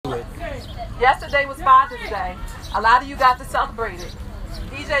Yesterday was Father's Day. A lot of you got to celebrate it.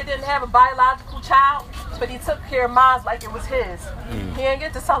 DJ didn't have a biological child, but he took care of mine like it was his. He didn't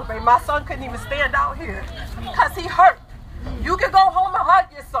get to celebrate. My son couldn't even stand out here because he hurt. You can go home and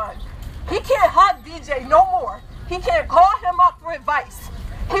hug your son. He can't hug DJ no more. He can't call him up for advice.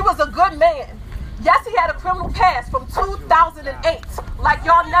 He was a good man. Yes, he had a criminal past from 2008, like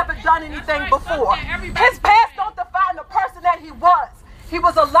y'all never done anything before. His past don't define the person that he was. He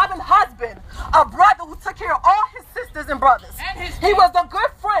was a loving husband, a brother who took care of all his sisters and brothers. He was a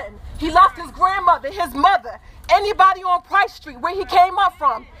good friend. He loved his grandmother, his mother, anybody on Price Street, where he came up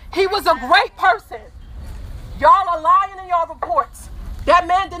from. He was a great person. Y'all are lying in your reports. That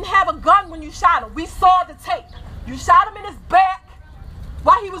man didn't have a gun when you shot him. We saw the tape. You shot him in his back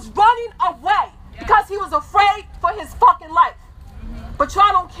while he was running away because he was afraid for his fucking life. But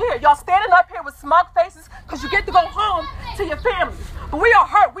y'all don't care. Y'all standing up here with smug faces because you get to go home to your families. But we are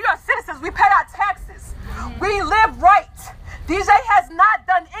hurt. We are citizens. We pay our taxes. We live right. DJ has not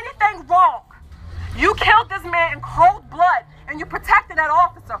done anything wrong. You killed this man in cold blood and you protected that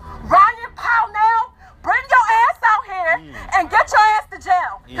officer. Ryan Pownell, bring your ass out here and get your ass to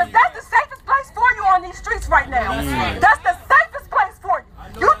jail. Because that's the safest place for you on these streets right now. That's the safest place for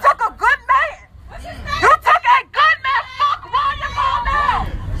you. You took a good man. You took a good man. Fuck Ryan Pownell.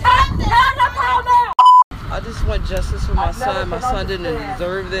 Fuck Ryan Pownell. I just want justice for my son. My son didn't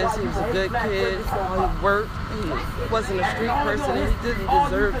deserve this. He was a good kid. He worked. He wasn't a street person. And he didn't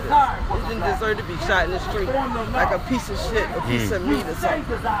deserve this. He didn't deserve to be shot in the street like a piece of shit, a piece of meat or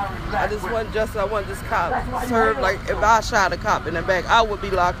something. I just want justice. I want this cop served like if I shot a cop in the back, I would be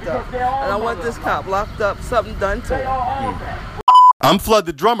locked up. And I want this cop locked up, something done to him. I'm Flood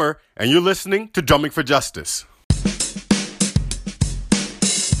the Drummer, and you're listening to Drumming for Justice.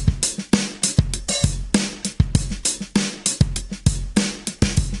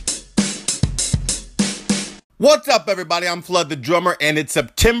 What's up, everybody? I'm Flood the Drummer, and it's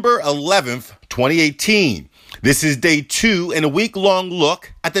September 11th, 2018. This is day 2 in a week-long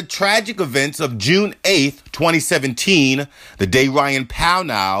look at the tragic events of June 8th, 2017, the day Ryan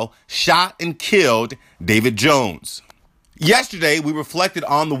Pownell shot and killed David Jones. Yesterday, we reflected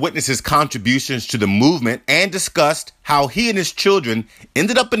on the witnesses' contributions to the movement and discussed how he and his children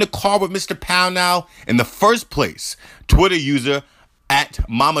ended up in the car with Mr. Pownell in the first place. Twitter user at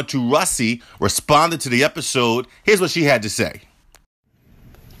Mama Turussi responded to the episode. Here's what she had to say.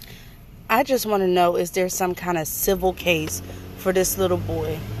 I just want to know, is there some kind of civil case for this little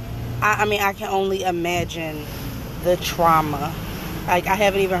boy? I mean, I can only imagine the trauma. Like, I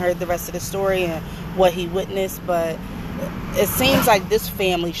haven't even heard the rest of the story and what he witnessed, but it seems like this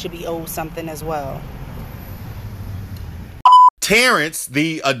family should be owed something as well. Terrence,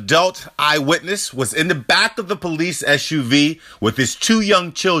 the adult eyewitness, was in the back of the police SUV with his 2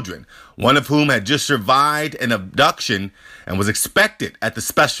 young children, one of whom had just survived an abduction and was expected at the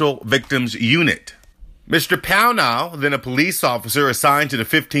Special Victims Unit. Mr. Pownell, then a police officer assigned to the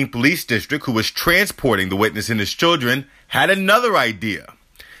 15th Police District who was transporting the witness and his children, had another idea.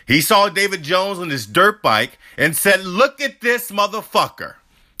 He saw David Jones on his dirt bike and said, "Look at this motherfucker."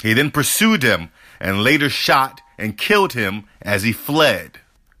 He then pursued him and later shot and killed him as he fled.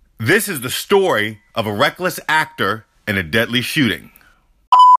 This is the story of a reckless actor in a deadly shooting.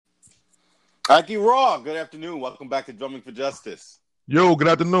 Ike Raw, good afternoon. Welcome back to Drumming for Justice. Yo, good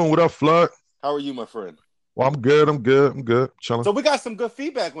afternoon. What up, Flood? How are you, my friend? Well, I'm good. Chilling. So we got some good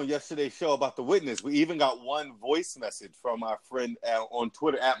feedback on yesterday's show about the witness. We even got one voice message from our friend on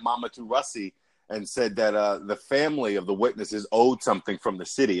Twitter at Mama Turussi and said that the family of the witness is owed something from the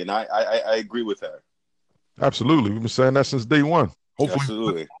city. And I agree with her. Absolutely. We've been saying that since day one.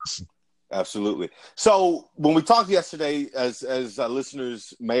 Hopefully. Absolutely. So when we talked yesterday, as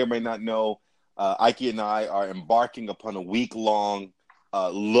listeners may or may not know, Ike and I are embarking upon a week-long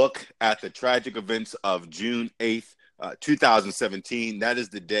look at the tragic events of June 8th, 2017. That is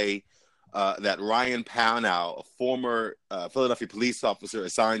the day that Ryan Pownell, a former Philadelphia police officer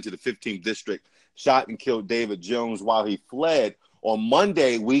assigned to the 15th District, shot and killed David Jones while he fled. On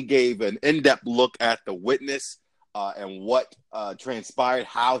Monday, we gave an in-depth look at the witness and what transpired,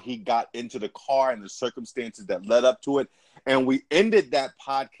 how he got into the car and the circumstances that led up to it. And we ended that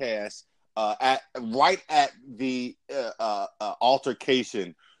podcast right at the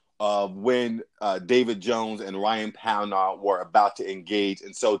altercation of when David Jones and Ryan Pownell were about to engage.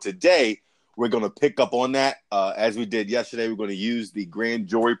 And so today, we're going to pick up on that. As we did yesterday, we're going to use the grand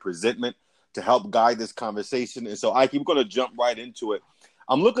jury presentment to help guide this conversation. And so, Ike, we're going to jump right into it.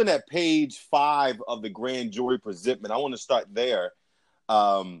 I'm looking at page 5 of the grand jury presentment. I want to start there.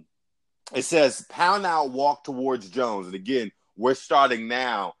 It says, Pownell walked towards Jones. And again, we're starting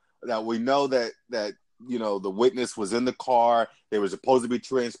now we know that the witness was in the car. They were supposed to be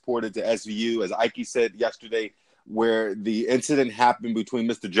transported to SVU, as Ike said yesterday, where the incident happened between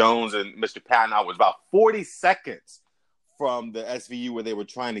Mr. Jones and Mr. Pownall was about 40 seconds from the SVU where they were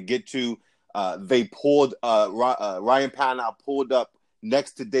trying to get to. They pulled Ryan Pownall pulled up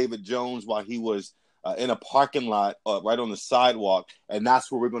next to David Jones while he was in a parking lot right on the sidewalk, and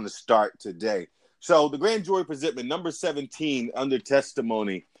that's where we're going to start today. So the grand jury presentment number 17 under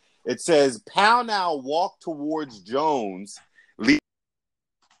testimony. It says Pownall walked towards Jones, leaving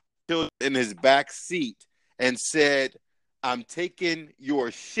in his back seat, and said, "I'm taking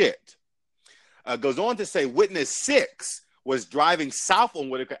your shit." Goes on to say witness 6 was driving south on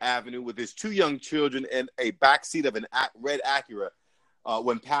Whitaker Avenue with his 2 young children in a backseat of a red Acura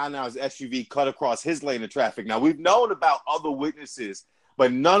when Pownall's SUV cut across his lane of traffic. Now, we've known about other witnesses,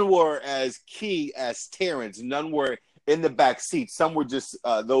 but none were as key as Terrence. None were in the back seat. Some were just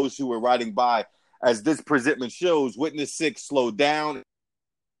those who were riding by. As this presentment shows, witness 6 slowed down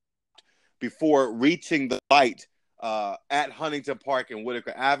before reaching the light at Huntington Park and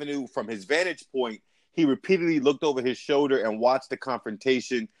Whitaker Avenue. From his vantage point, he repeatedly looked over his shoulder and watched the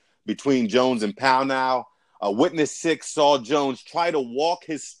confrontation between Jones and Pownall. Witness 6 saw Jones try to walk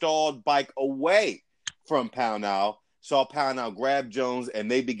his stalled bike away from Pownall, saw Pownall grab Jones, and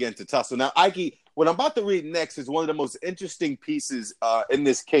they began to tussle. Now, Ike, what I'm about to read next is one of the most interesting pieces in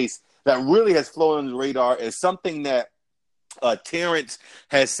this case that really has flown under the radar. Is something that Terrence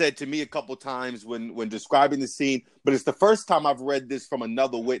has said to me a couple times when describing the scene, but it's the first time I've read this from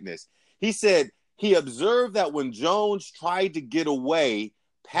another witness. He said he observed that when Jones tried to get away,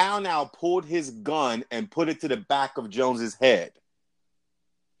 Pownall pulled his gun and put it to the back of Jones's head.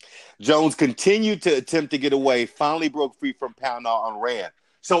 Jones continued to attempt to get away, finally broke free from Pownall and ran.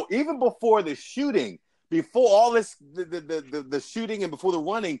 So even before the shooting, before all this, the shooting and before the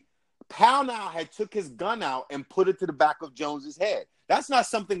running, Pownall had took his gun out and put it to the back of Jones's head. That's not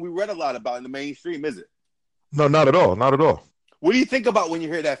something we read a lot about in the mainstream, is it? No, not at all. Not at all. What do you think about when you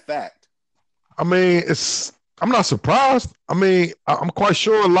hear that fact? I mean, I'm not surprised. I mean, I'm quite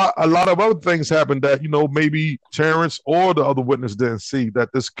sure a lot of other things happened that, maybe Terrence or the other witness didn't see that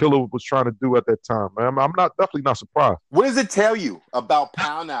this killer was trying to do at that time. Man, I'm definitely not surprised. What does it tell you about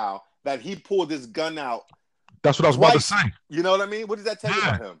Pownall that he pulled his gun out? That's what I was about to say. You know what I mean? What does that tell you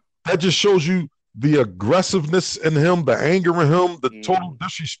about him? That just shows you the aggressiveness in him, the anger in him, the total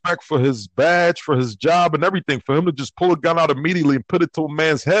disrespect for his badge, for his job and everything. For him to just pull a gun out immediately and put it to a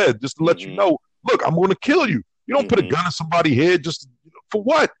man's head just to let you know, look, I'm going to kill you. You don't put a gun in somebody's head just for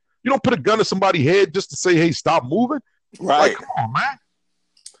what? You don't put a gun in somebody's head just to say, hey, stop moving. Right. Like, come on, man.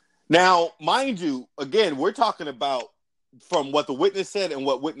 Now, mind you, again, we're talking about from what the witness said and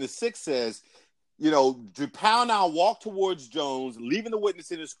what witness 6 says. Pownall walked towards Jones, leaving the witness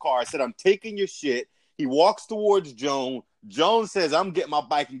in his car, said, "I'm taking your shit." He walks towards Jones. Jones says, "I'm getting my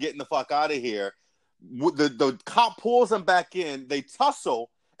bike and getting the fuck out of here." The cop pulls him back in. They tussle,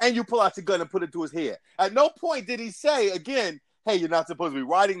 and you pull out your gun and put it to his head. At no point did he say, again, "Hey, you're not supposed to be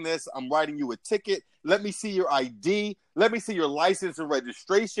riding this. I'm writing you a ticket. Let me see your ID. Let me see your license and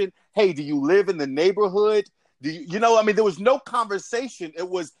registration. Hey, do you live in the neighborhood? There was no conversation. It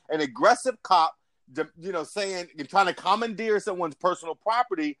was an aggressive cop, saying, trying to commandeer someone's personal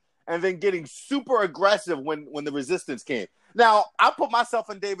property and then getting super aggressive when the resistance came. Now, I put myself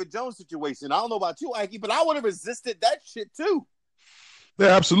in David Jones' situation. I don't know about you, Ike, but I would have resisted that shit too. Yeah,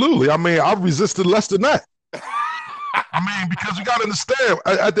 absolutely. I mean, I resisted less than that. Because you got to understand,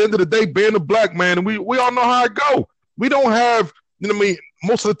 at the end of the day, being a black man, and we all know how it go. We don't have,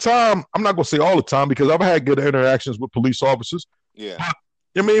 most of the time, I'm not going to say all the time because I've had good interactions with police officers. Yeah. But,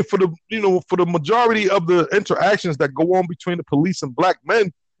 for the majority of the interactions that go on between the police and black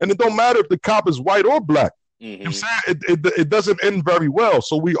men, and it don't matter if the cop is white or black. Mm-hmm. I'm saying it doesn't end very well.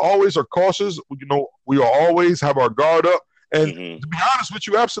 So we always are cautious. We always have our guard up. And to be honest with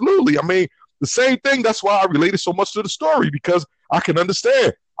you, absolutely. I mean, the same thing. That's why I related so much to the story, because I can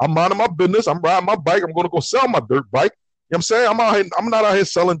understand. I'm minding my business. I'm riding my bike. I'm going to go sell my dirt bike. You know what I'm saying? I'm not out here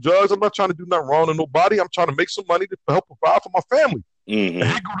selling drugs. I'm not trying to do nothing wrong to nobody. I'm trying to make some money to help provide for my family. Mm-hmm.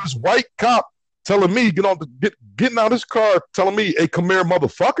 And here go this white cop telling me, getting out of his car, telling me, "Hey, come here,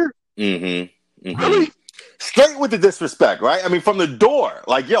 motherfucker." Mm-hmm. Mm-hmm. Really? Straight with the disrespect, right? I mean, from the door,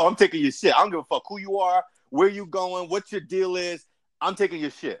 like, "Yo, I'm taking your shit. I don't give a fuck who you are, where you going, what your deal is. I'm taking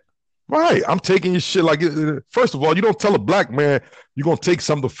your shit." Right. I'm taking your shit. Like, first of all, you don't tell a black man you're going to take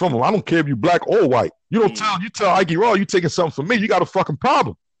something from him. I don't care if you're black or white. You tell Ike Raw you taking something from me. You got a fucking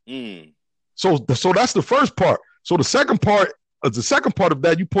problem. So that's the first part. So the second part of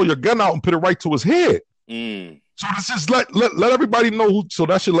that, you pull your gun out and put it right to his head. So let's just let everybody know who. So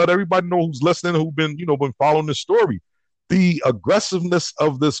that should let everybody know who's listening, who've been been following this story. The aggressiveness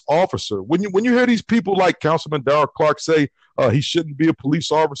of this officer. When you hear these people like Councilman Darrell Clarke say he shouldn't be a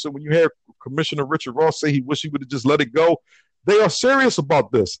police officer, when you hear Commissioner Richard Ross say he wish he would have just let it go, they are serious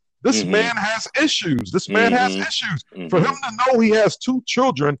about this. This man has issues. This man has issues. For him to know he has 2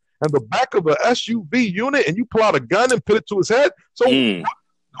 children and the back of an SUV unit, and you pull out a gun and put it to his head. So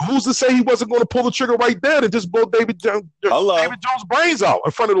who's to say he wasn't going to pull the trigger right there and just blow David Jones' brains out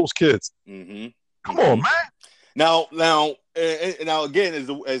in front of those kids? Come on, man. Now, again,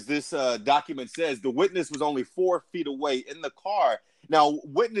 as this document says, the witness was only 4 feet away in the car. Now,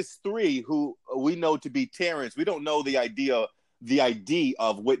 witness 3, who we know to be Terrence, we don't know the ID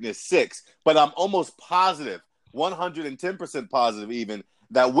of witness 6, but I'm almost positive, 110% positive even,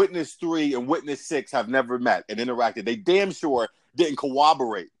 that witness 3 and witness 6 have never met and interacted. They damn sure didn't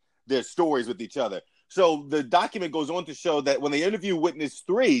corroborate their stories with each other. So the document goes on to show that when they interview witness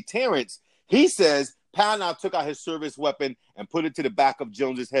 3, Terrence, he says Pound took out his service weapon and put it to the back of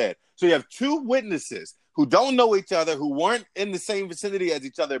Jones's head. So you have 2 witnesses who don't know each other, who weren't in the same vicinity as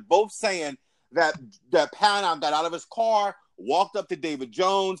each other, both saying that Pound got out of his car, walked up to David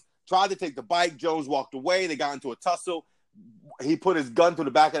Jones, tried to take the bike. Jones walked away. They got into a tussle. He put his gun to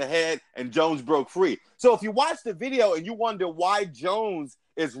the back of the head, and Jones broke free. So if you watch the video and you wonder why Jones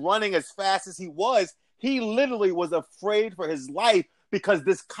is running as fast as he was, he literally was afraid for his life because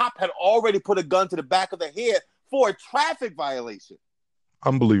this cop had already put a gun to the back of the head for a traffic violation.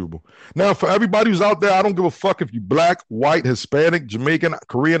 Unbelievable. Now, for everybody who's out there, I don't give a fuck if you're black, white, Hispanic, Jamaican,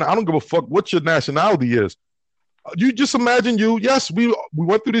 Korean. I don't give a fuck what your nationality is. You just imagine yes, we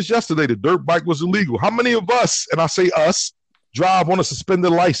went through this yesterday. The dirt bike was illegal. How many of us, and I say us, drive on a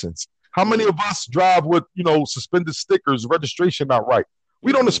suspended license? How many of us drive with, suspended stickers, registration not right?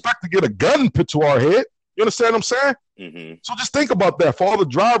 We don't expect to get a gun put to our head. You understand what I'm saying? So just think about that for all the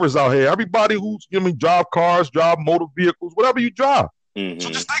drivers out here. Everybody who's, drive cars, drive motor vehicles, whatever you drive. So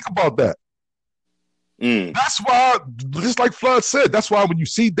just think about that. That's why, just like Flood said, that's why when you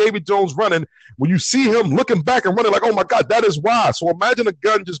see David Jones running, when you see him looking back and running, like, oh my God, that is why. So imagine a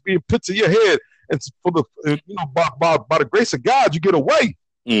gun just being put to your head, and for the by the grace of God, you get away.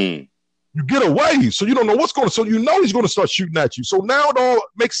 You get away, so you don't know what's going to. So he's going to start shooting at you. So now it all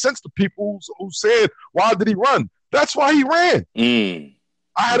makes sense to people who said, why did he run? That's why he ran.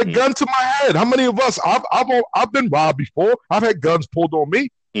 I had a gun to my head. How many of us? I've been robbed before. I've had guns pulled on me.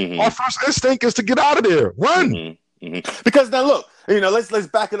 Our first instinct is to get out of there, run. Because now look, let's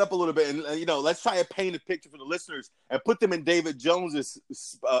back it up a little bit, and let's try to paint a picture for the listeners and put them in David Jones's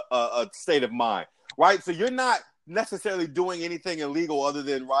state of mind, right? So you're not necessarily doing anything illegal other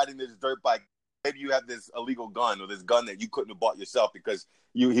than riding this dirt bike. Maybe you have this illegal gun or this gun that you couldn't have bought yourself because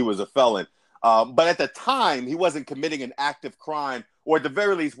he was a felon. But at the time, he wasn't committing an active crime, or at the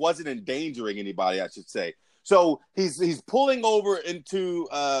very least, wasn't endangering anybody, I should say. So he's pulling over into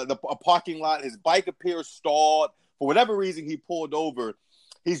a parking lot. His bike appears stalled. For whatever reason, he pulled over.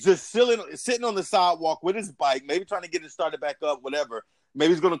 He's just sitting on the sidewalk with his bike, maybe trying to get it started back up, whatever.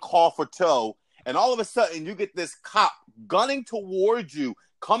 Maybe he's going to call for tow. And all of a sudden, you get this cop gunning towards you,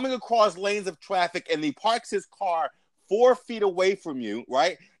 coming across lanes of traffic, and he parks his car 4 feet away from you,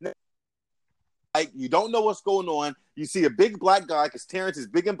 right? Now, like, you don't know what's going on. You see a big black guy, because Terrence is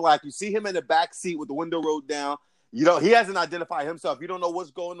big and black. You see him in the back seat with the window rolled down. He hasn't identified himself. You don't know what's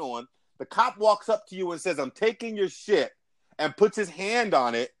going on. The cop walks up to you and says, I'm taking your shit, and puts his hand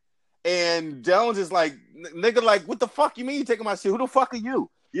on it. And Jones is like, nigga, like, what the fuck you mean you taking my shit? Who the fuck are you?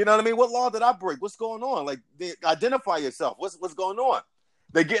 You know what I mean? What law did I break? What's going on? Like, identify yourself. What's going on?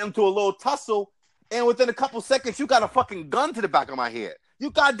 They get into a little tussle, and within a couple seconds, you got a fucking gun to the back of my head. You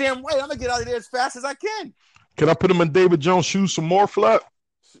goddamn right. I'm going to get out of there as fast as I can. Can I put him in David Jones' shoes some more, Flat?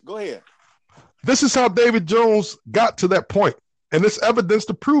 Go ahead. This is how David Jones got to that point, and there's evidence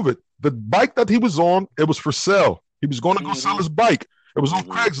to prove it. The bike that he was on, it was for sale. He was going to go sell his bike. It was on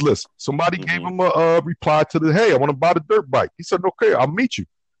Craigslist. Somebody gave him a reply to hey, I want to buy the dirt bike. He said, okay, I'll meet you.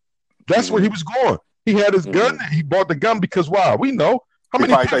 That's where he was going. He had his gun. He bought the gun because why? We know. How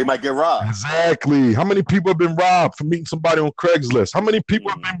many people, thought he might get robbed. Exactly. How many people have been robbed for meeting somebody on Craigslist? How many people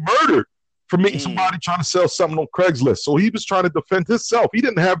have been murdered for meeting somebody trying to sell something on Craigslist? So he was trying to defend himself. He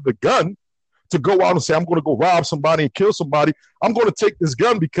didn't have the gun to go out and say, I'm going to go rob somebody and kill somebody. I'm going to take this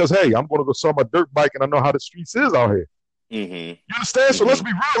gun because, hey, I'm going to go sell my dirt bike and I know how the streets is out here. You understand? So let's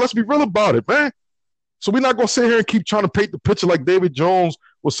be real. Let's be real about it, man. So we're not going to sit here and keep trying to paint the picture like David Jones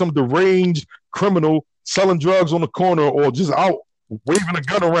was some deranged criminal selling drugs on the corner or just out waving a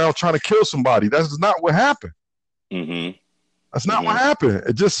gun around trying to kill somebody. That's not what happened. That's not what happened.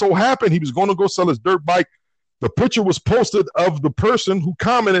 It just so happened he was going to go sell his dirt bike. The picture was posted of the person who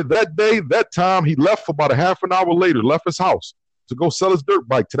commented that day, that time. He left about a half an hour later, left his house to go sell his dirt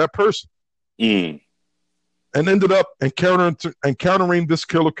bike to that person, and ended up encountering this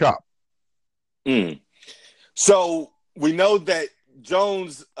killer cop. So we know that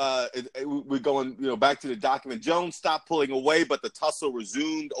Jones, we're going, back to the document. Jones stopped pulling away, but the tussle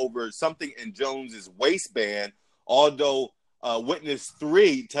resumed over something in Jones's waistband. Although witness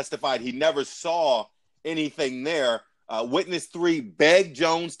 3 testified he never saw anything there. Witness 3 begged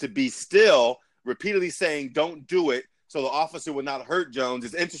Jones to be still, repeatedly saying, "Don't do it," so the officer would not hurt Jones.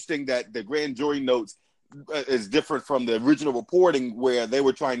 It's interesting that the grand jury notes is different from the original reporting, where they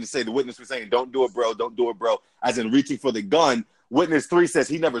were trying to say, the witness was saying, "Don't do it, bro. Don't do it, bro," as in reaching for the gun. Witness 3 says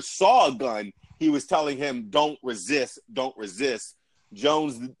he never saw a gun. He was telling him, "Don't resist, don't resist."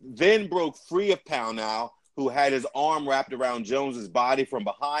 Jones then broke free of Pownall, who had his arm wrapped around Jones's body from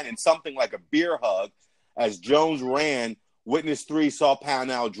behind in something like a bear hug. As Jones ran, witness 3 saw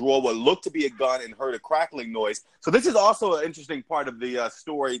Pownall draw what looked to be a gun and heard a crackling noise. So this is also an interesting part of the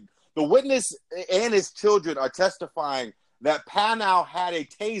story. The witness and his children are testifying that Pownall had a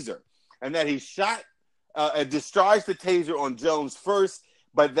taser and that he shot and discharged the taser on Jones first,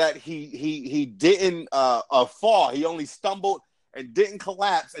 but that he didn't fall. He only stumbled and didn't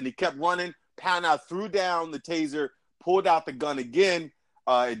collapse, and he kept running. Pownall threw down the taser, pulled out the gun again,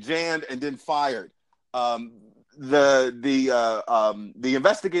 it jammed, and then fired. The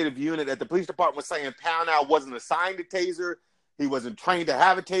investigative unit at the police department was saying Pownall wasn't assigned a taser. He wasn't trained to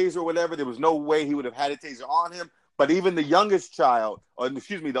have a taser or whatever. There was no way he would have had a taser on him. But even the youngest child,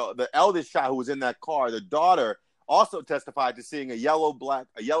 the eldest child who was in that car, the daughter, also testified to seeing a yellow and black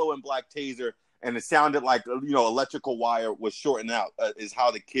taser, and it sounded like electrical wire was shorting out. Is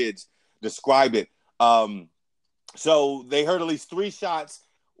how the kids described it. So they heard at least 3 shots.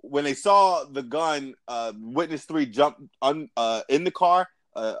 When they saw the gun, witness 3 jumped in the car.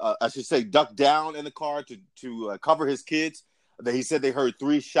 I should say, ducked down in the car to cover his kids. He said they heard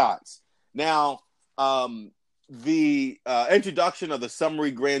 3 shots. Now, the introduction of the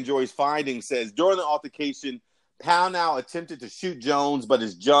summary grand jury's findings says during the altercation, Pownall attempted to shoot Jones, but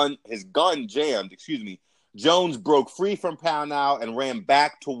his gun jammed. Jones broke free from Pownall and ran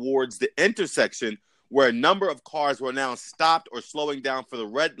back towards the intersection, where a number of cars were now stopped or slowing down for the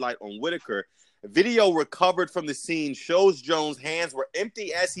red light on Whitaker. Video recovered from the scene shows Jones' hands were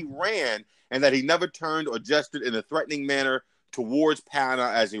empty as he ran, and that he never turned or gestured in a threatening manner towards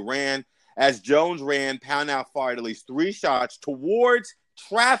Pownall as he ran. As Jones ran, Pownall fired at least 3 shots towards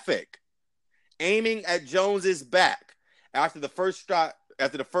traffic, aiming at Jones's back. After the first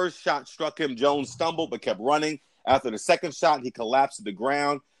shot struck him, Jones stumbled but kept running. After the second shot, he collapsed to the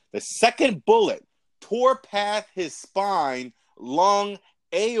ground. The second bullet tore past his spine, lung,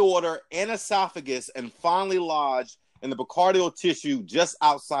 aorta, and esophagus, and finally lodged in the precardial tissue just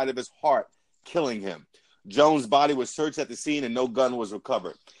outside of his heart, killing him. Jones' body was searched at the scene and no gun was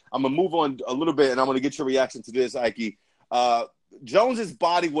recovered. I'm going to move on a little bit, and I'm going to get your reaction to this, Ike. Jones's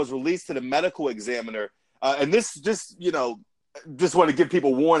body was released to the medical examiner, and this just want to give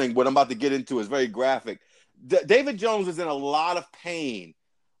people warning. What I'm about to get into is very graphic. David Jones was in a lot of pain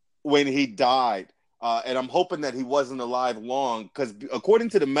when he died, and I'm hoping that he wasn't alive long, because according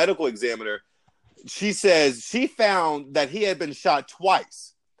to the medical examiner, she says she found that he had been shot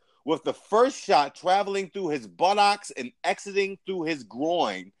twice, with the first shot traveling through his buttocks and exiting through his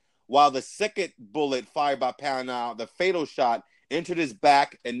groin, while the second bullet fired by Pownall, the fatal shot, entered his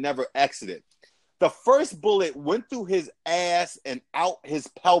back and never exited. The first bullet went through his ass and out his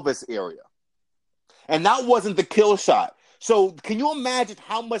pelvis area. And that wasn't the kill shot. So can you imagine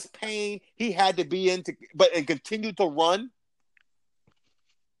how much pain he had to be in and continue to run?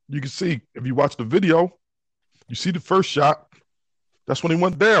 You can see, if you watch the video, you see the first shot. That's when he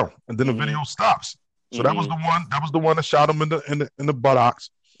went down, and then the video stops. So that was the one. That was the one that shot him in the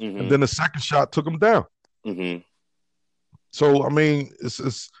buttocks, and then the second shot took him down. So I mean,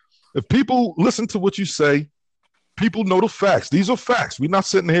 it's if people listen to what you say, people know the facts. These are facts. We're not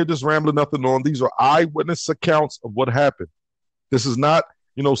sitting here just rambling nothing on. These are eyewitness accounts of what happened. This is not,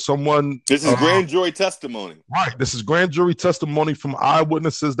 someone. This is grand jury testimony. Right. This is grand jury testimony from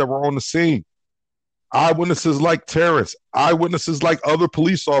eyewitnesses that were on the scene. Eyewitnesses like Terrence, eyewitnesses like other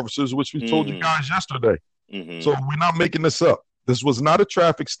police officers, which we told you guys yesterday. So we're not making this up. This was not a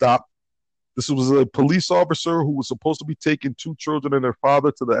traffic stop. This was a police officer who was supposed to be taking 2 children and their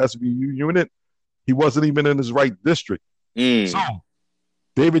father to the SVU unit. He wasn't even in his right district. So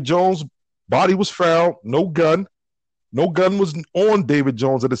David Jones' body was found. No gun. No gun was on David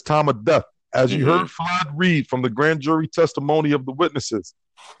Jones at his time of death. As you heard Flood read from the grand jury testimony of the witnesses,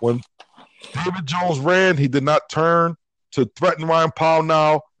 when David Jones ran. He did not turn to threaten Ryan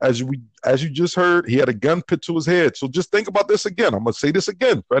Pownall. As you just heard, he had a gun put to his head. So just think about this again. I'm going to say this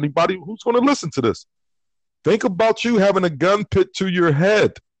again for anybody who's going to listen to this. Think about you having a gun put to your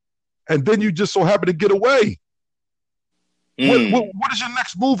head, and then you just so happen to get away. What is your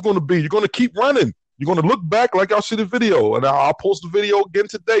next move going to be? You're going to keep running. You're going to look back like y'all see the video, and I'll post the video again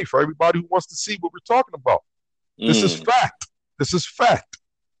today for everybody who wants to see what we're talking about. This is fact. This is fact.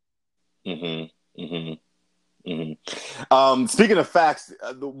 Speaking of facts,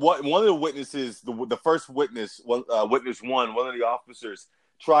 one of the witnesses, the first witness, witness one of the officers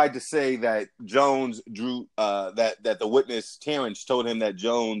tried to say that Jones drew that the witness Terrence told him that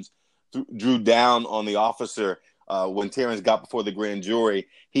Jones drew down on the officer when Terrence got before the grand jury.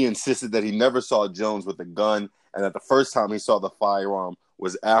 He insisted that he never saw Jones with a gun, and that the first time he saw the firearm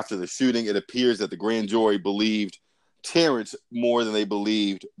was after the shooting. It appears that the grand jury believed Terrence more than they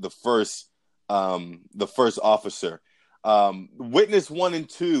believed the first officer. Witness 1 and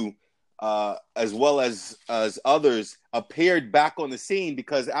 2, as well as others, appeared back on the scene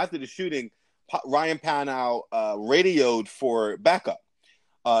because after the shooting, Ryan Pownall radioed for backup.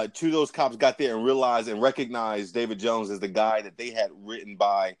 Two of those cops got there and realized and recognized David Jones as the guy that they had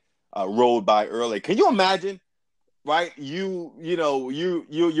rode by earlier. Can you imagine? Right? You're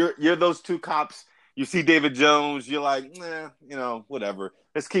those two cops. You see David Jones, you're like, whatever.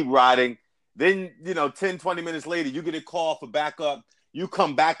 Let's keep riding. Then, 10, 20 minutes later, you get a call for backup. You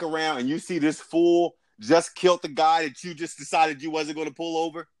come back around and you see this fool just killed the guy that you just decided you wasn't going to pull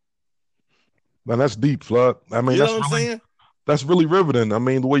over. Man, that's deep, Flood. I mean, what I'm saying? That's really riveting. I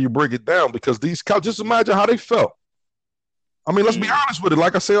mean, the way you break it down, because these cops, just imagine how they felt. I mean, let's be honest with it.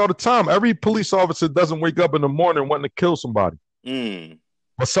 Like I say all the time, every police officer doesn't wake up in the morning wanting to kill somebody.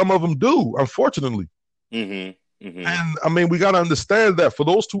 But some of them do, unfortunately. And I mean, we got to understand that for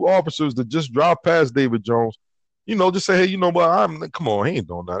those two officers that just drive past David Jones, just say, hey, you know what? Come on, he ain't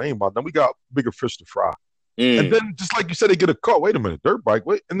doing that. Ain't about that. We got bigger fish to fry. And then, just like you said, they get a call. Wait a minute, dirt bike.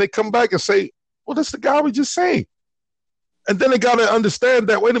 Wait, and they come back and say, well, that's the guy we just saying. And then they got to understand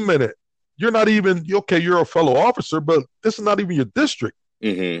that, wait a minute, you're not even, you're a fellow officer, but this is not even your district.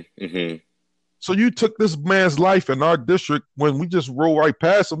 So you took this man's life in our district when we just rolled right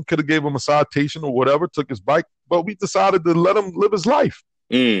past him, could have gave him a citation or whatever, took his bike, but we decided to let him live his life.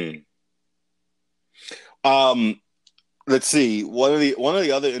 Let's see. One of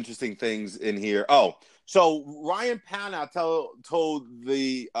the other interesting things in here. Oh, so Ryan Pownall told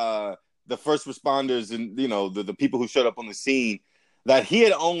the first responders and the people who showed up on the scene that he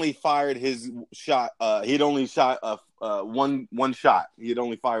had only fired his shot. He had only shot one shot. He had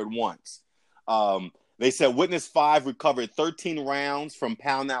only fired once. They said witness 5 recovered 13 rounds from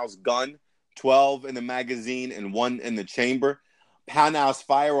Pownall's gun, 12 in the magazine and 1 in the chamber. Pownall's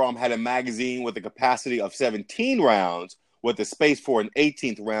firearm had a magazine with a capacity of 17 rounds with a space for an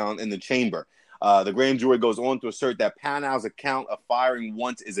 18th round in the chamber. The grand jury goes on to assert that Pownall's account of firing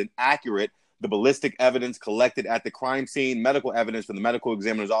once is inaccurate. The ballistic evidence collected at the crime scene, medical evidence from the medical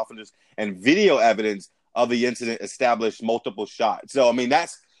examiner's office, and video evidence of the incident established multiple shots. So, I mean,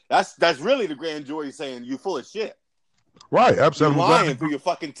 that's really the grand jury saying you full of shit. Right, absolutely. You're lying through your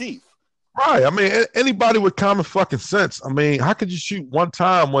fucking teeth. Right. I mean, anybody with common fucking sense. I mean, how could you shoot one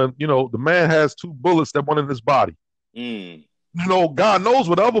time when, the man has 2 bullets that went in his body? God knows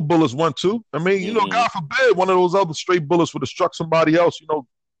what other bullets went to. I mean, God forbid one of those other straight bullets would have struck somebody else,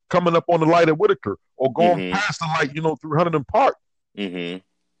 coming up on the light at Whitaker or going past the light, through Huntington Park.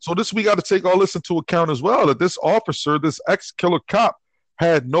 So we got to take all this into account as well, that this officer, this ex-killer cop,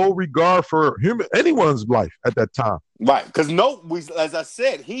 had no regard for anyone's life at that time. Right, because as I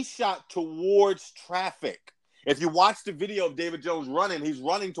said, he shot towards traffic. If you watch the video of David Jones running, he's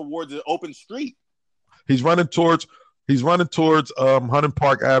running towards the open street. He's running towards Huntington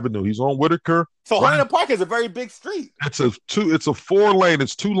Park Avenue. He's on Whitaker. So Huntington Park is a very big street. It's a 4-lane.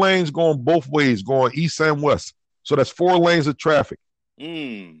 It's 2 lanes going both ways, going east and west. So that's 4 lanes of traffic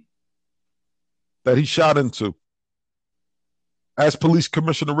that he shot into. As Police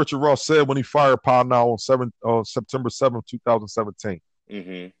Commissioner Richard Ross said when he fired Pownall on September 7th, 2017.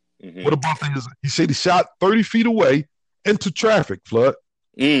 What about things? He said he shot 30 feet away into traffic, Flood.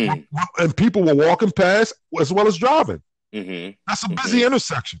 And people were walking past as well as driving. That's a busy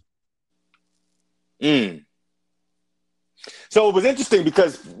intersection. So it was interesting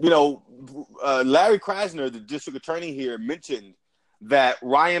because, Larry Krasner, the district attorney here, mentioned that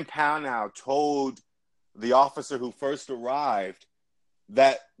Ryan Pownall told the officer who first arrived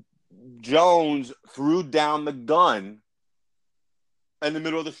that Jones threw down the gun in the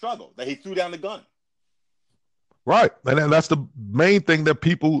middle of the struggle, that he threw down the gun. Right. And that's the main thing that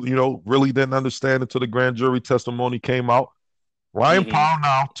people, really didn't understand until the grand jury testimony came out. Ryan Powell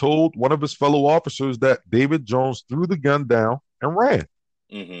now told one of his fellow officers that David Jones threw the gun down and ran.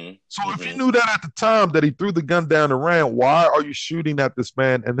 So if you knew that at the time that he threw the gun down and ran, why are you shooting at this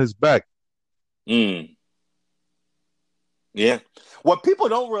man in his back? Yeah. What people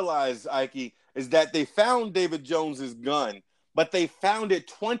don't realize, Ike, is that they found David Jones's gun, but they found it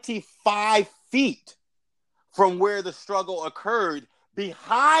 25 feet from where the struggle occurred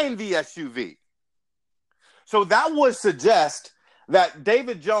behind the SUV. So that would suggest that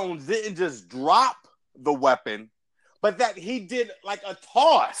David Jones didn't just drop the weapon, but that he did like a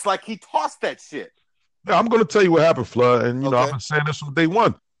toss, like he tossed that shit. Yeah, I'm going to tell you what happened, Flood. And, I've been saying this from day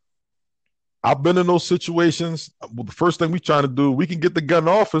one. I've been in those situations. Well, the first thing we trying to do, we can get the gun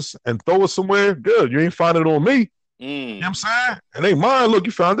off us and throw it somewhere. Good. You ain't find it on me. You know what I'm saying? It ain't mine. Look,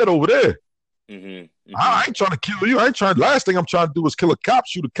 you found that over there. I ain't trying to kill you. Last thing I'm trying to do is kill a cop,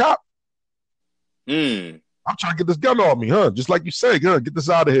 shoot a cop. I'm trying to get this gun off me, huh? Just like you say, get this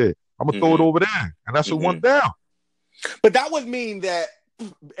out of here. I'm going to throw it over there. And that's what went down. But that would mean that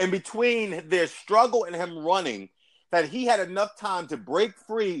in between their struggle and him running, that he had enough time to break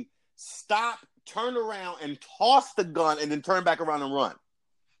free, stop, turn around, and toss the gun, and then turn back around and run.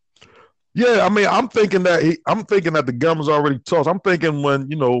 Yeah, I mean, I'm thinking that the gun was already tossed. I'm thinking when,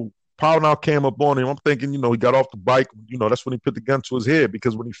 Powell now came up on him, I'm thinking, he got off the bike. That's when he put the gun to his head,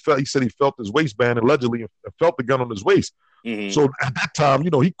 because when he said he felt his waistband, allegedly, and felt the gun on his waist. So at that time,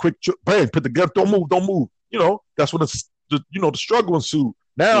 he quick, bang, put the gun, don't move. That's when the struggle ensued.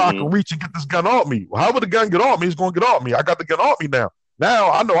 Now I can reach and get this gun off me. Well, how would the gun get off me? It's going to get off me. I got the gun off me now.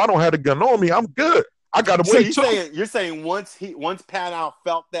 Now I know I don't have the gun on me. I'm good. I got to wait. You're saying once Powell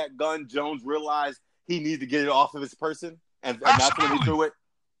felt that gun, Jones realized he needed to get it off of his person, and that's when he threw it.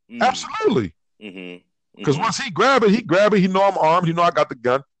 Absolutely. Because once he grab it, he know I'm armed. He know I got the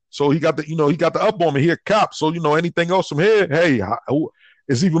gun. So he got the up on me. He a cop. So anything else from here, hey,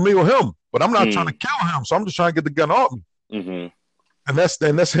 it's either me or him. But I'm not trying to kill him. So I'm just trying to get the gun off me. And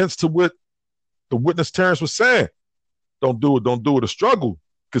that's hence to what the witness Terrence was saying. Don't do it. A struggle.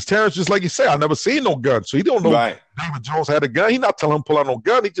 Because Terrence, just like you say, I never seen no gun. So he don't know David Jones had a gun. He not telling him pull out no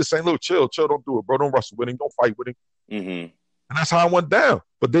gun. He just saying, look, chill, don't do it, bro. Don't wrestle with him. Don't fight with him. And that's how it went down.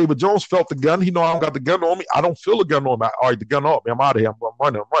 But David Jones felt the gun. He know I don't got the gun on me. I don't feel the gun on me. All right, the gun off me. I'm out of here. I'm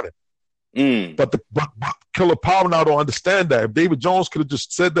running. But Killer Powell now don't understand that. If David Jones could have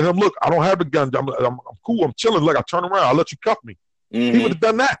just said to him, look, I don't have the gun. I'm cool. I'm chilling. Look, I turn around. I'll let you cuff me. He would have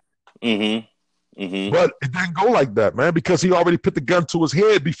done that. But it didn't go like that, man, because he already put the gun to his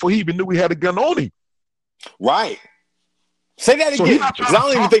head before he even knew he had a gun on him. Right. Say that again, because I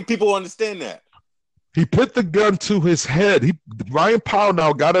don't even think people understand that. He put the gun to his head. Ryan Powell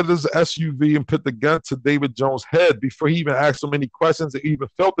now got out of his SUV and put the gun to David Jones' head before he even asked him any questions or even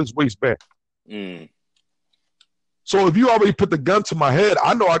felt his waistband. So if you already put the gun to my head,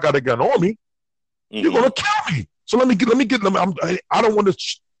 I know I got a gun on me. You're gonna kill me. So let me get. I don't want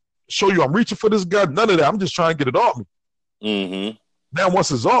to show you I'm reaching for this gun. None of that. I'm just trying to get it off me. Now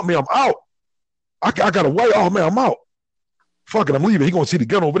once it's off me, I'm out. I got to wait. Oh man, I'm out. Fuck it, I'm leaving. He gonna see the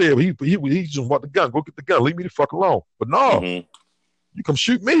gun over there. He just want the gun. Go get the gun. Leave me the fuck alone. But no, you come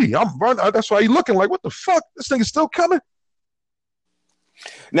shoot me. I'm running. That's why he looking like, what the fuck? This thing is still coming.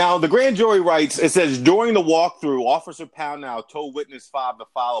 Now the grand jury writes. It says during the walkthrough, Officer Powell told witness 5 the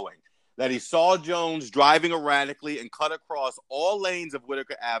following: that he saw Jones driving erratically and cut across all lanes of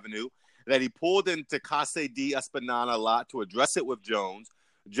Whitaker Avenue. That he pulled into Casa de Esplanada lot to address it with Jones.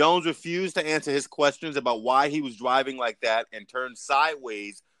 Jones refused to answer his questions about why he was driving like that and turned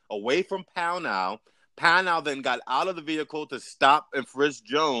sideways away from Pownall. Pownall then got out of the vehicle to stop and frisk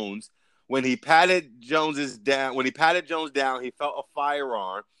Jones. When he patted Jones down, he felt a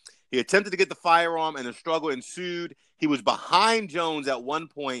firearm. He attempted to get the firearm, and the struggle ensued. He was behind Jones at one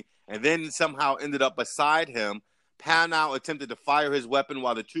point, and then somehow ended up beside him. Pownall attempted to fire his weapon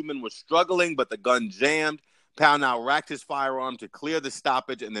while the two men were struggling, but the gun jammed. Pownall racked his firearm to clear the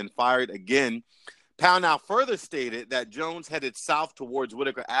stoppage and then fired again. Pownall further stated that Jones headed south towards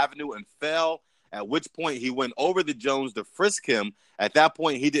Whitaker Avenue and fell, at which point he went over to Jones to frisk him. At that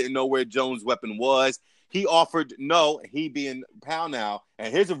point, he didn't know where Jones' weapon was. He offered he being Pownall,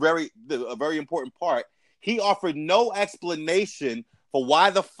 and here's a very important part. He offered no explanation for why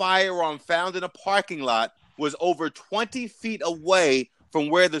the firearm found in a parking lot was over 20 feet away from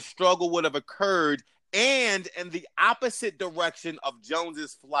where the struggle would have occurred and in the opposite direction of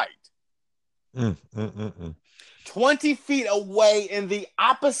Jones's flight. 20 feet away in the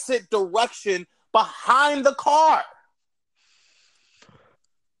opposite direction behind the car.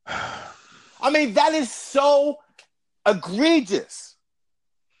 I mean, that is so Egregious.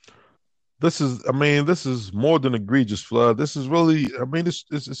 This is more than egregious, Flood. This is really,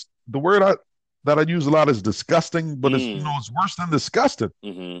 it's the word that I use a lot is disgusting, but it's worse than disgusting.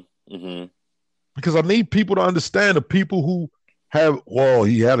 Mm-hmm. Mm-hmm. Because I need people to understand the people who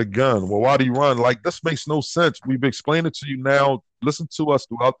he had a gun. Well, why did he run? Like, this makes no sense. We've explained it to you now. Listen to us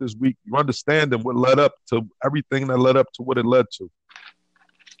throughout this week. You understand what led up to everything that led up to what it led to.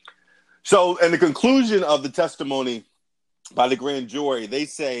 So, in the conclusion of the testimony by the grand jury, they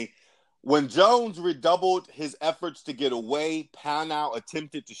say, when Jones redoubled his efforts to get away, Pownall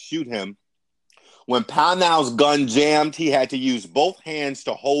attempted to shoot him. When Pownall's gun jammed, he had to use both hands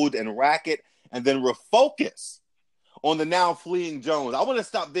to hold and rack it and then refocus on the now fleeing Jones. I want to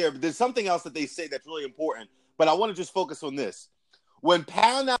stop there, but there's something else that they say that's really important, but I want to just focus on this. When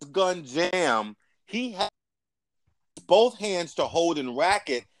Pownall's gun jammed, he had both hands to hold and rack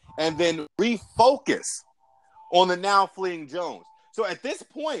it and then refocus on the now fleeing Jones. So at this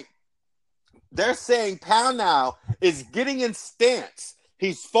point, they're saying Pownall is getting in stance.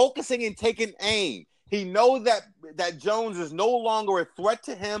 He's focusing and taking aim. He knows that Jones is no longer a threat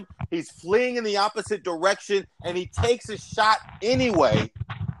to him. He's fleeing in the opposite direction, and he takes a shot anyway.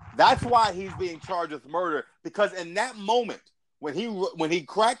 That's why he's being charged with murder, because in that moment, when he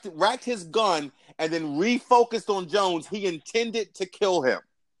racked his gun and then refocused on Jones, he intended to kill him.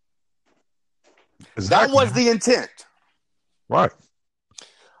 Exactly. That was the intent. Right.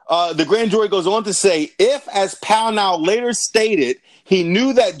 The grand jury goes on to say, if, as Pownall later stated, he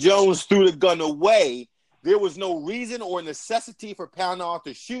knew that Jones threw the gun away, there was no reason or necessity for Pownall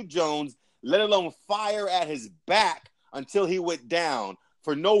to shoot Jones, let alone fire at his back until he went down.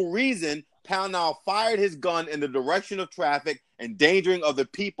 For no reason, Pownall fired his gun in the direction of traffic, endangering other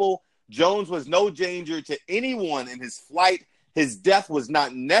people. Jones was no danger to anyone in his flight. His death was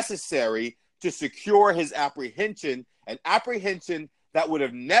not necessary to secure his apprehension, an apprehension that would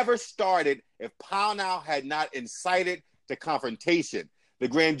have never started if Pownall had not incited the confrontation. The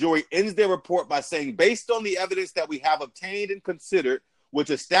grand jury ends their report by saying, based on the evidence that we have obtained and considered, which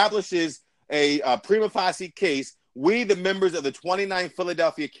establishes a prima facie case, we, the members of the 29th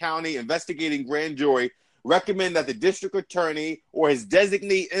Philadelphia County Investigating Grand Jury, recommend that the district attorney or his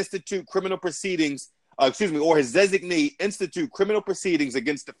designee institute criminal proceedings against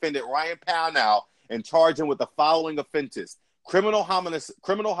defendant Ryan Pownall and charge him with the following offenses: criminal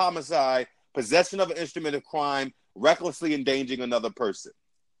homicide, possession of an instrument of crime, recklessly endangering another person.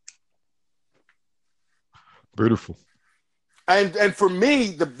 Beautiful. And for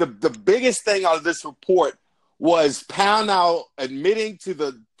me, the biggest thing out of this report was Pownall admitting to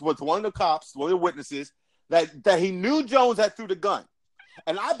one of the witnesses, that he knew Jones had threw the gun.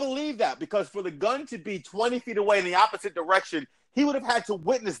 And I believe that, because for the gun to be 20 feet away in the opposite direction, he would have had to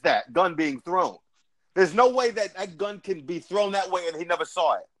witness that gun being thrown. There's no way that gun can be thrown that way and he never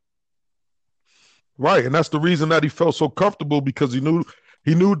saw it. Right, and that's the reason that he felt so comfortable, because he knew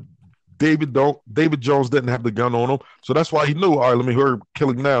David Jones didn't have the gun on him. So that's why he knew, all right, let me hurry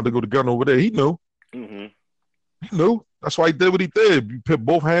killing now to go the gun over there. He knew. Mm-hmm. He knew. That's why he did what he did. You put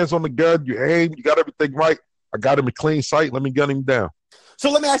both hands on the gun, you aim, you got everything right. I got him in clean sight. Let me gun him down. So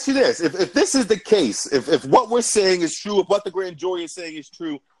let me ask you this. If this is the case, if what we're saying is true, if what the grand jury is saying is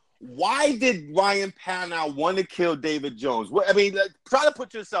true, why did Ryan Pownall want to kill David Jones? I mean, try to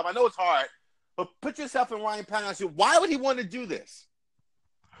put yourself, I know it's hard, but put yourself in Ryan Pownall's shoes. Why would he want to do this?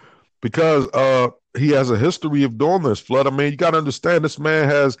 Because he has a history of doing this, Flood. I mean, you got to understand, this man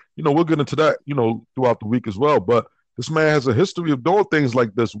has, we'll get into that, throughout the week as well, but this man has a history of doing things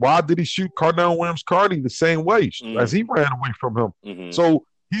like this. Why did he shoot Carnell Williams-Carney the same way as he ran away from him? Mm-hmm. So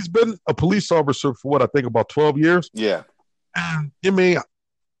he's been a police officer for what, I think about 12 years? Yeah. And I mean,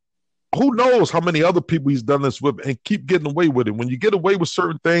 who knows how many other people he's done this with and keep getting away with it. When you get away with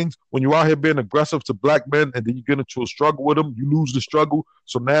certain things, when you're out here being aggressive to black men and then you get into a struggle with them, you lose the struggle.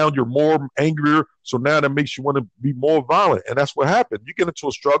 So now you're more angrier. So now that makes you want to be more violent. And that's what happened. You get into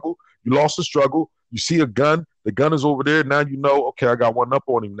a struggle. You lost the struggle. You see a gun. The gun is over there. Now you know, okay, I got one up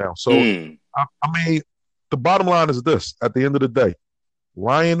on him now. So, I mean, the bottom line is this. At the end of the day,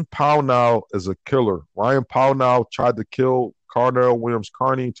 Ryan Pownall is a killer. Ryan Pownall tried to kill Carnell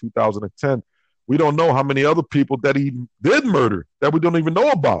Williams-Carney in 2010. We don't know how many other people that he did murder that we don't even know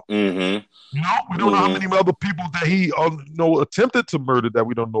about. Mm-hmm. We don't know how many other people that he attempted to murder that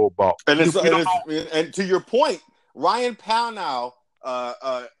we don't know about. And to your point, Ryan Pownall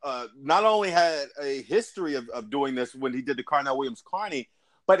not only had a history of doing this when he did the Carnell Williams-Carney,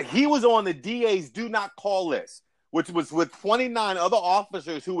 but he was on the DA's do not call list, which was with 29 other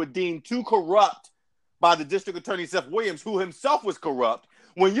officers who were deemed too corrupt by the district attorney, Seth Williams, who himself was corrupt.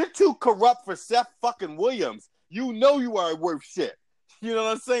 When you're too corrupt for Seth fucking Williams, you know you are worth shit. You know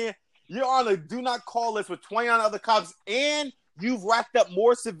what I'm saying? You're on a do not call list with 29 other cops, and you've racked up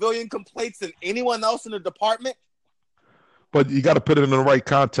more civilian complaints than anyone else in the department. But you got to put it in the right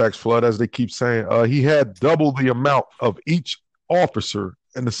context, Flood, as they keep saying. He had double the amount of each officer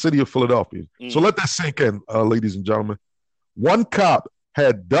in the city of Philadelphia. So let that sink in, ladies and gentlemen. One cop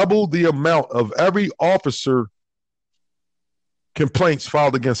had double the amount of every officer complaints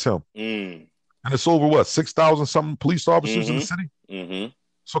filed against him. And it's over, what, 6,000 something police officers in the city?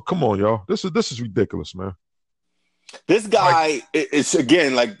 So come on, y'all. This is ridiculous, man. This guy, it's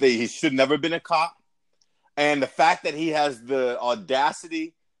again, like he should never been a cop. And the fact that he has the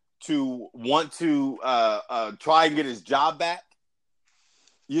audacity to want to try and get his job back,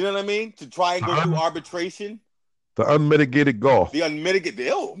 you know what I mean? To try and go through arbitration. The unmitigated golf. The unmitigated.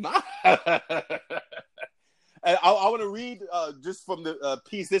 And I want to read just from the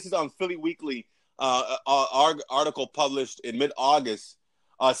piece. This is on Philly Weekly, article published in mid-August.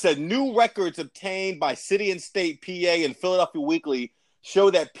 Said new records obtained by City and State PA and Philadelphia Weekly show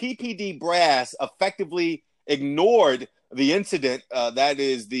that PPD brass effectively ignored the incident. That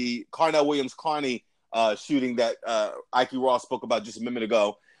is the Carnell Williams Carney shooting that Ike Ross spoke about just a minute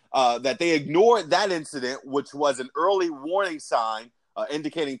ago. That they ignored that incident, which was an early warning sign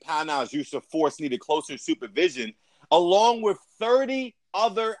indicating Pownell's use of force needed closer supervision, along with 30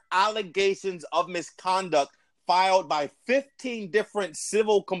 other allegations of misconduct filed by 15 different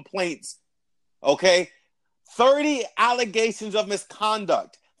civil complaints. Okay? 30 allegations of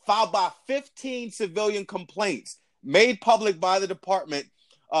misconduct filed by 15 civilian complaints made public by the department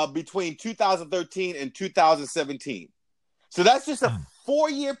between 2013 and 2017. So that's just a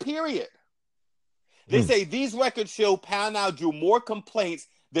 4-year period. They say these records show Pownell drew more complaints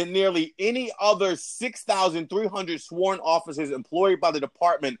than nearly any other 6,300 sworn officers employed by the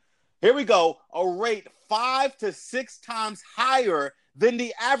department. Here we go. A rate 5 to 6 times higher than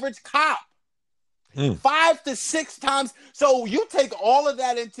the average cop. 5 to 6 times. So you take all of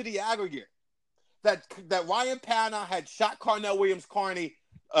that into the aggregate. That Ryan Pownell had shot Carnell Williams Carney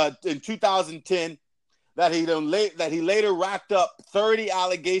in 2010. That he later racked up 30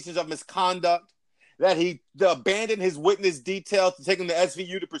 allegations of misconduct. That he abandoned his witness details to take him to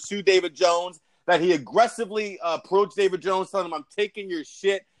SVU to pursue David Jones. That he aggressively approached David Jones, telling him, "I'm taking your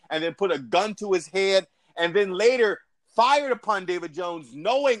shit," and then put a gun to his head. And then later fired upon David Jones,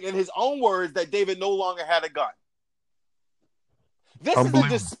 knowing in his own words that David no longer had a gun. This is a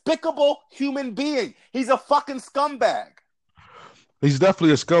despicable human being. He's a fucking scumbag. He's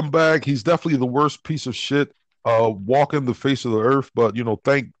definitely a scumbag. He's definitely the worst piece of shit walking the face of the earth. But,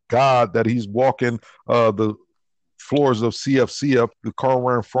 thank God that he's walking the floors of CFCF, the Carl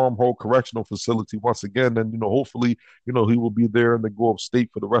Rand Farmhold Correctional Facility once again. And, hopefully, he will be there in the Go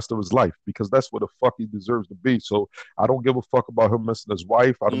Upstate for the rest of his life, because that's where the fuck he deserves to be. So I don't give a fuck about him missing his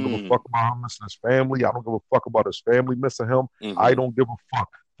wife. I don't give a fuck about him missing his family. I don't give a fuck about his family missing him. I don't give a fuck.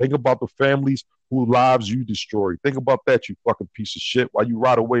 Think about the families whose lives you destroy. Think about that, you fucking piece of shit, while you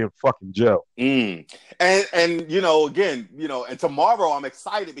rot away in fucking jail. And again, and tomorrow I'm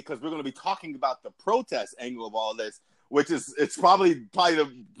excited because we're going to be talking about the protest angle of all this, which is, it's probably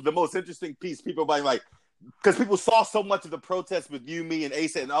the most interesting piece. People are like, because people saw so much of the protest with you, me, and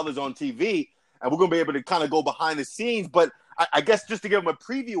Asa and others on TV, and we're going to be able to kind of go behind the scenes. But I guess just to give them a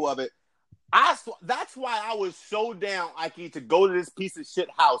preview of it, that's why I was so down, Ike, to go to this piece of shit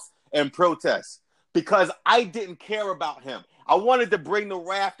house and protest, because I didn't care about him. I wanted to bring the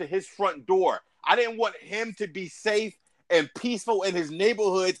wrath to his front door. I didn't want him to be safe and peaceful in his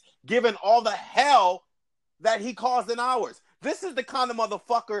neighborhoods, given all the hell that he caused in ours. This is the kind of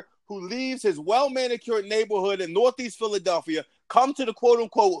motherfucker who leaves his well-manicured neighborhood in Northeast Philadelphia, come to the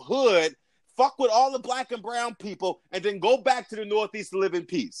quote-unquote hood, fuck with all the black and brown people, and then go back to the Northeast to live in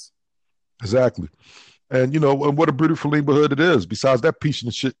peace. Exactly. And, and what a beautiful neighborhood it is, besides that piece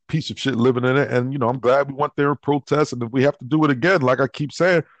of shit living in it. And, I'm glad we went there and protest. And if we have to do it again, like I keep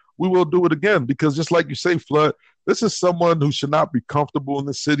saying, we will do it again. Because just like you say, Flood, this is someone who should not be comfortable in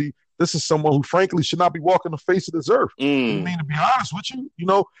the city. This is someone who, frankly, should not be walking the face of this earth. I mean, to be honest with you,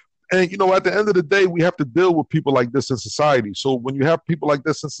 And, at the end of the day, we have to deal with people like this in society. So when you have people like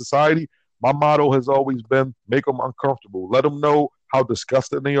this in society, my motto has always been, make them uncomfortable. Let them know how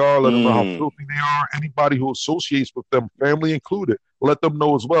disgusting they are. Let them know how filthy they are. Anybody who associates with them, family included, let them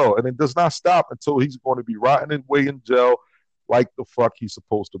know as well. And it does not stop until he's going to be rotting away in jail like the fuck he's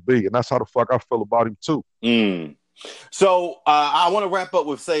supposed to be. And that's how the fuck I feel about him too. So I want to wrap up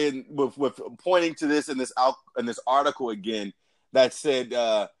with saying, with pointing to this in this article again that said,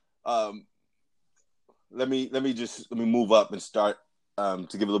 let me move up and start to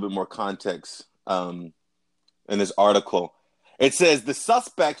give a little bit more context. in this article. It says the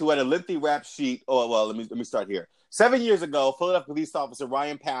suspect who had a lengthy rap sheet. Oh, well, let me start here. 7 years ago, Philadelphia police officer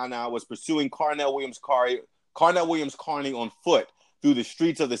Ryan Pownall was pursuing Carnell Williams Carney on foot through the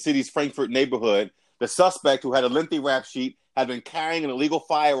streets of the city's Frankfurt neighborhood. The suspect, who had a lengthy rap sheet, had been carrying an illegal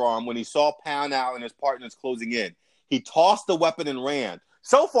firearm when he saw Pownall and his partners closing in. He tossed the weapon and ran.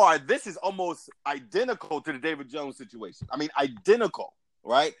 So far, this is almost identical to the David Jones situation. I mean, identical,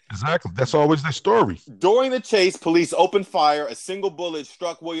 right? Exactly. That's always the story. During the chase, police opened fire. A single bullet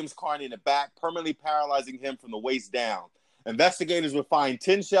struck Williams Carney in the back, permanently paralyzing him from the waist down. Investigators would find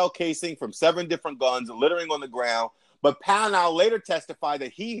 10 shell casing from 7 different guns littering on the ground, but Pownall later testified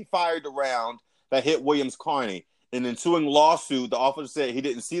that he fired the round that hit Williams Carney. In an ensuing lawsuit, the officer said he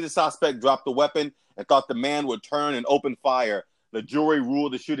didn't see the suspect drop the weapon and thought the man would turn and open fire. The jury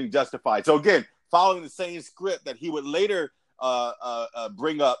ruled the shooting justified. So again, following the same script that he would later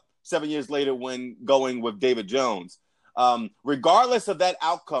bring up 7 years later when going with David Jones. Regardless of that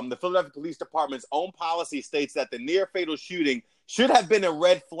outcome, the Philadelphia Police Department's own policy states that the near-fatal shooting should have been a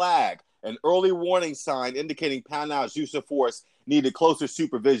red flag, an early warning sign indicating Pownall's use of force needed closer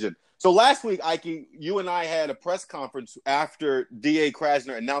supervision. So last week, Ike, you and I had a press conference after D.A.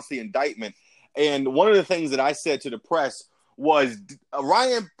 Krasner announced the indictment. And one of the things that I said to the press was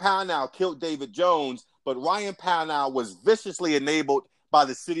Ryan Pownall killed David Jones, but Ryan Pownall was viciously enabled by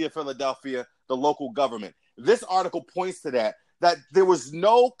the city of Philadelphia, the local government. This article points to that there was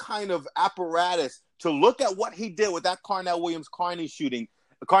no kind of apparatus to look at what he did with that Carnell Williams Carney shooting,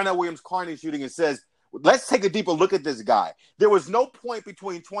 and says, let's take a deeper look at this guy. There was no point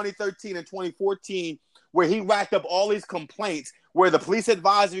between 2013 and 2014 where he racked up all these complaints where the Police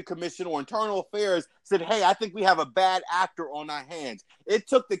Advisory Commission or Internal Affairs said, hey, I think we have a bad actor on our hands. It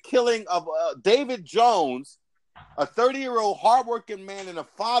took the killing of David Jones, a 30-year-old hardworking man and a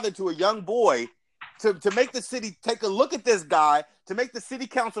father to a young boy, to make the city take a look at this guy, to make the city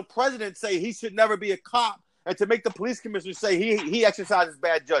council president say he should never be a cop, and to make the police commissioner say he exercises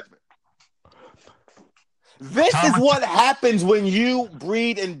bad judgment. This is what happens when you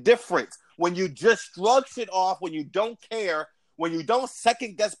breed indifference, when you just shrug shit off, when you don't care, when you don't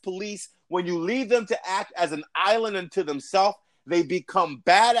second-guess police, when you leave them to act as an island unto themselves. They become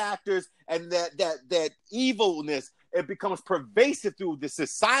bad actors, and that evilness, it becomes pervasive through the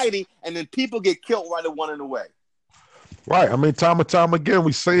society, and then people get killed right at one in the way. Right. I mean, time and time again,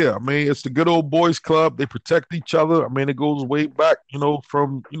 we say it. I mean, it's the good old boys club. They protect each other. I mean, it goes way back,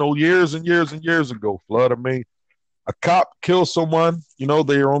 from, years and years and years ago, Flood. I mean, a cop kills someone,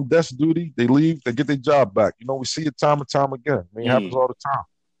 they're on desk duty. They leave, they get their job back. We see it time and time again. I mean, it happens all the time.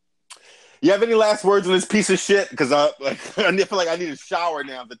 You have any last words on this piece of shit? Because I feel like I need a shower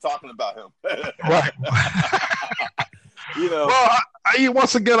now after talking about him. Right. Well,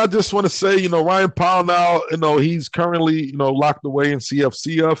 once again, I just want to say, Ryan Pownall, he's currently, locked away in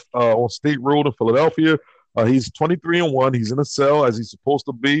CFCF on State Road in Philadelphia. He's 23-1. He's in a cell as he's supposed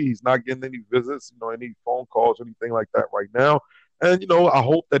to be. He's not getting any visits, any phone calls or anything like that right now. And, I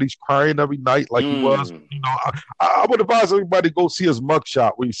hope that he's crying every night like he was. I would advise everybody to go see his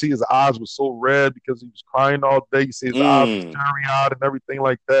mugshot where you see his eyes were so red because he was crying all day. You see his eyes was teary-eyed and everything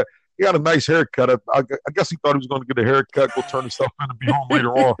like that. He had a nice haircut. I guess he thought he was going to get a haircut, go turn himself in and be home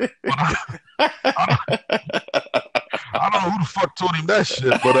later on. But I don't know who the fuck told him that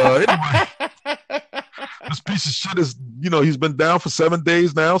shit. But anyway, this piece of shit is, he's been down for 7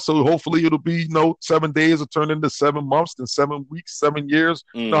 days now. So hopefully it'll be, 7 days will turn into 7 months, then 7 weeks, 7 years.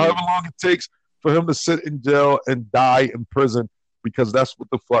 However long it takes for him to sit in jail and die in prison, because that's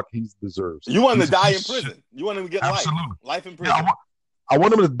what the fuck he deserves. You want him to die in prison? You want him to get life in prison? Yeah, I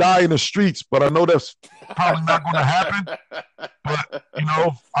want him to die in the streets, but I know that's probably not going to happen. But,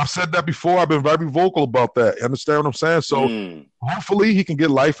 I've said that before. I've been very vocal about that. You understand what I'm saying? So hopefully he can get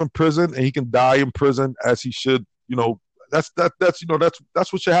life in prison and he can die in prison as he should. That's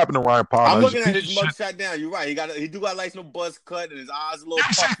what should happen to Ryan Pownall. I'm looking at his mugshot now. You're right. He do got like no buzz cut and his eyes a little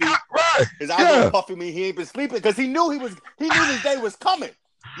puffy. Right. His eyes a little puffy. He ain't been sleeping because he knew his day was coming.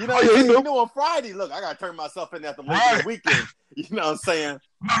 He knew on Friday. Look, I gotta turn myself in at the late weekend. You know what I'm saying?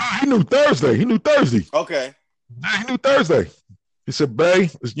 No, he knew Thursday. Okay. Yeah, he knew Thursday. He said, "Bay,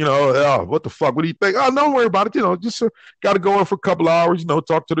 what the fuck? What do you think? Oh, don't worry about it. Just got to go in for a couple of hours.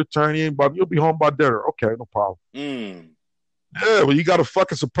 Talk to the attorney, but you'll be home by dinner. Okay, no problem." Yeah, well, you got a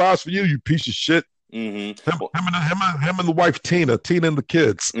fucking surprise for you piece of shit. Him and the wife Tina and the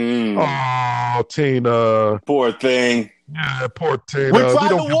kids. Oh, Tina, poor thing. Yeah, poor Tina. We tried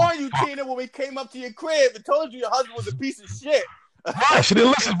to warn you, Tina, when we came up to your crib and told you your husband was a piece of shit. Right, she didn't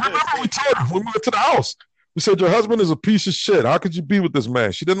listen. Remember we told her when we went to the house. We said, your husband is a piece of shit. How could you be with this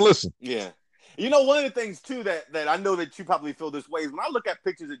man? She didn't listen. Yeah. You know, one of the things too that I know that you probably feel this way is when I look at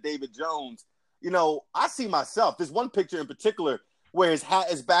pictures of David Jones, you know, I see myself. There's one picture in particular where his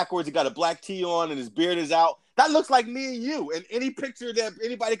hat is backwards, he got a black tee on, and his beard is out. That looks like me and you in any picture that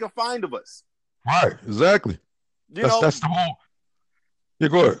anybody can find of us. Right, exactly. That's the whole. Yeah,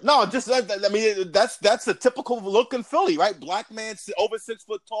 go ahead. No, just I mean that's a typical look in Philly, right? Black man, over 6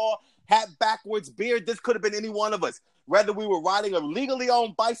 foot tall, hat backwards, beard. This could have been any one of us. Whether we were riding a legally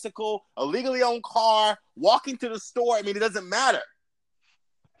owned bicycle, a legally owned car, walking to the store. I mean, it doesn't matter.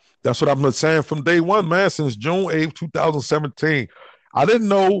 That's what I've been saying from day one, man. Since June 8th, 2017. I didn't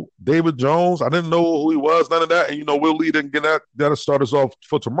know David Jones. I didn't know who he was. None of that. And Will Lee didn't get that. That'll start us off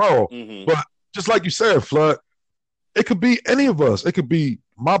for tomorrow. Mm-hmm. But just like you said, Flood. It could be any of us. It could be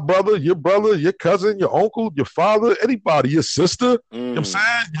my brother, your cousin, your uncle, your father, anybody, your sister. Mm. You know what I'm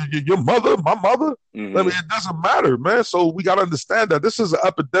saying? Your mother, my mother. Mm-hmm. I mean, it doesn't matter, man. So we got to understand that this is an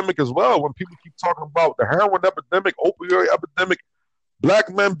epidemic as well. When people keep talking about the heroin epidemic, opioid epidemic, black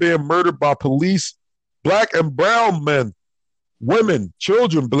men being murdered by police, black and brown men, women,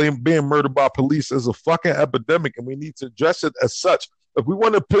 children being murdered by police is a fucking epidemic, and we need to address it as such. If we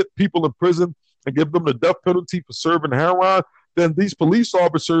want to put people in prison and give them the death penalty for serving heroin, then these police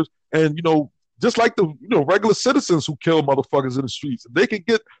officers and, just like the, regular citizens who kill motherfuckers in the streets, if they can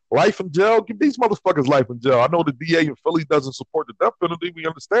get life in jail, give these motherfuckers life in jail. I know the DA in Philly doesn't support the death penalty. We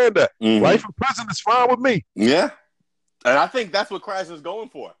understand that. Mm-hmm. Life in prison is fine with me. Yeah. And I think that's what Crash is going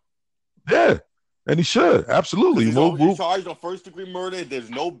for. Yeah. And he should. Absolutely. He's charged on first-degree murder.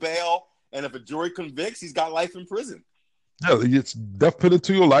 There's no bail. And if a jury convicts, he's got life in prison. Yeah, it's death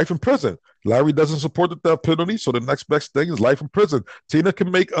penalty or life in prison. Larry doesn't support the death penalty, so the next best thing is life in prison. Tina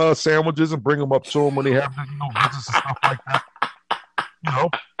can make sandwiches and bring them up to him when they have visits and stuff like that. I'm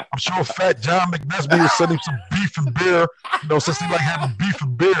sure Fat John McNesby is sending some beef and beer, since they like having beef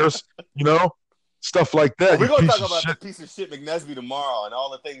and beers, stuff like that. We're going to talk about the piece of shit McNesby tomorrow and all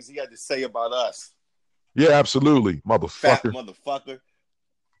the things he had to say about us. Yeah, absolutely, motherfucker. Fat motherfucker.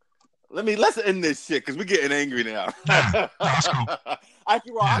 Let's end this shit because we're getting angry now. Ike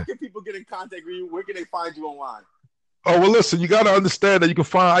Raw, how can people get in contact with you? Where can they find you online? Oh, well, listen, you got to understand that you can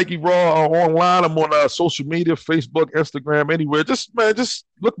find Ike Raw online. I'm on social media, Facebook, Instagram, anywhere. Just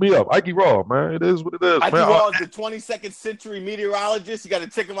look me up. Ike Raw, man. It is what it is. Ike Raw is the 22nd century meteorologist. You got to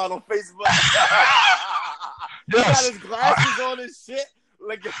check him out on Facebook. Yes. He got his glasses on and shit.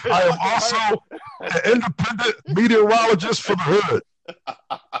 I am also an independent meteorologist for the hood.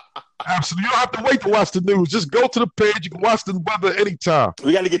 Absolutely. You don't have to wait to watch the news. Just go to the page. You can watch the weather anytime.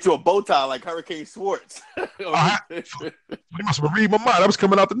 We got to get you a bow tie like Hurricane Swartz. You must have read my mind. I was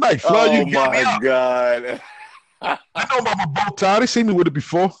coming out tonight. Oh, my God. I know about my bow tie. They seen me with it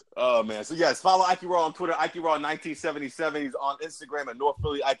before. Oh, man. So, yes, follow Ike Raw on Twitter, Ike Raw 1977. He's on Instagram at North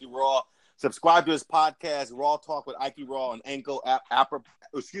Philly Ike Raw. Subscribe to his podcast, Raw Talk with Ike Raw on Anchor, Apple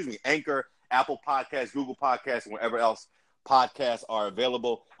Podcasts, Google Podcasts, and wherever else podcasts are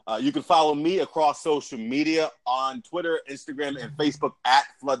available. You can follow me across social media on Twitter, Instagram, and Facebook at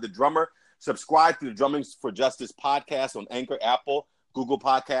Flood the Drummer. Subscribe to the Drumming for Justice podcast on Anchor, Apple, Google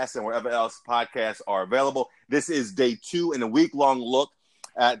Podcasts, and wherever else podcasts are available. This is day 2 in a week-long look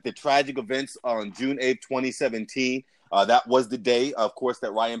at the tragic events on June 8th, 2017. That was the day, of course,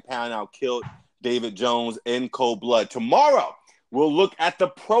 that Ryan Pownall killed David Jones in cold blood. Tomorrow, we'll look at the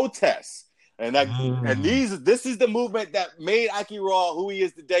protests. And this is the movement that made Ike Raw who he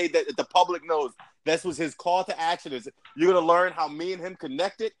is today, that the public knows. This was his call to action. You're going to learn how me and him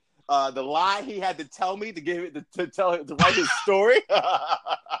connected, the lie he had to tell me to write his story,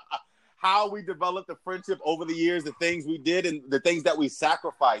 how we developed a friendship over the years, the things we did and the things that we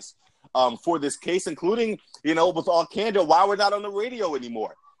sacrificed for this case, including, with all candor, why we're not on the radio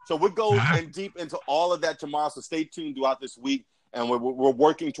anymore. So we'll go in deep into all of that tomorrow. So stay tuned throughout this week. And we're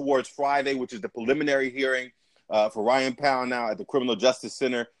working towards Friday, which is the preliminary hearing for Ryan Pownall at the Criminal Justice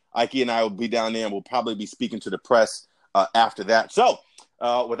Center. Ike and I will be down there, and we'll probably be speaking to the press after that. So,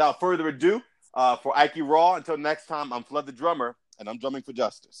 without further ado, for Ike Raw, until next time, I'm Flood the Drummer, and I'm drumming for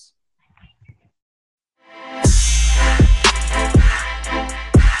justice.